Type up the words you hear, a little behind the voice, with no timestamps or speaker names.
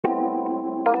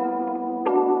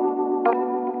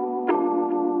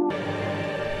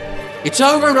It's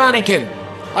over, Anakin!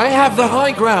 I have the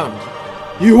high ground!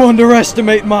 You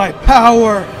underestimate my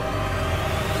power!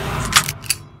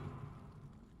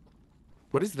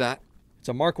 What is that? It's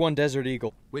a Mark I Desert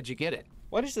Eagle. Where'd you get it?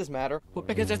 Why does this matter? Well,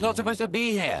 because it's not supposed to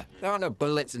be here. There are no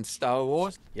bullets in Star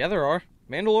Wars. Yeah, there are.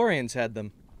 Mandalorians had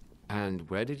them. And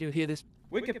where did you hear this?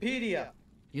 Wikipedia!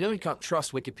 You know you can't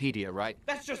trust Wikipedia, right?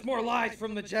 That's just more lies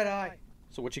from the Jedi!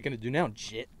 So what you gonna do now,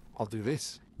 Jit? I'll do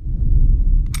this.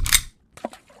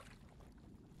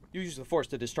 You used the Force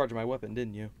to discharge my weapon,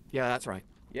 didn't you? Yeah, that's right.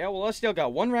 Yeah, well, I still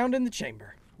got 1 round in the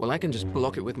chamber. Well, I can just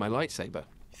block it with my lightsaber.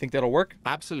 You think that'll work?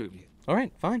 Absolutely.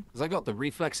 Alright, fine. Because I got the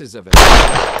reflexes of it.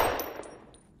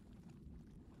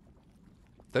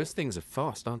 Those things are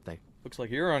fast, aren't they? Looks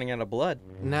like you're running out of blood.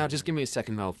 Now, just give me a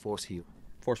second and I'll force heal.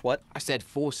 Force what? I said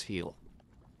force heal.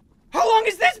 How long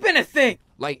has this been a thing?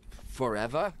 Like,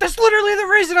 forever? That's literally the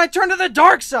reason I turned to the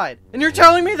dark side! And you're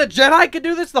telling me the Jedi could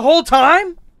do this the whole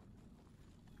time?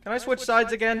 Can I switch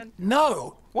sides again?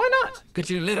 No! Why not?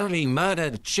 Because you literally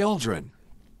murdered children.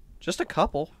 Just a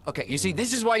couple. Okay, you see,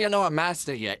 this is why you're not a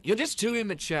master yet. You're just too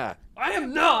immature. I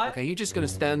am not! Okay, you just gonna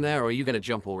stand there or are you gonna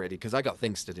jump already? Because I got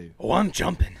things to do. Oh, I'm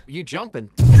jumping. You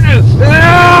jumping?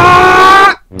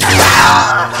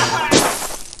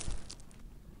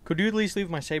 Could you at least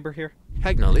leave my saber here?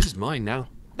 Heck no, this is mine now.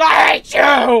 I hate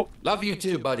you! Love you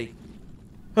too, buddy.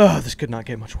 Oh, this could not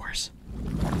get much worse.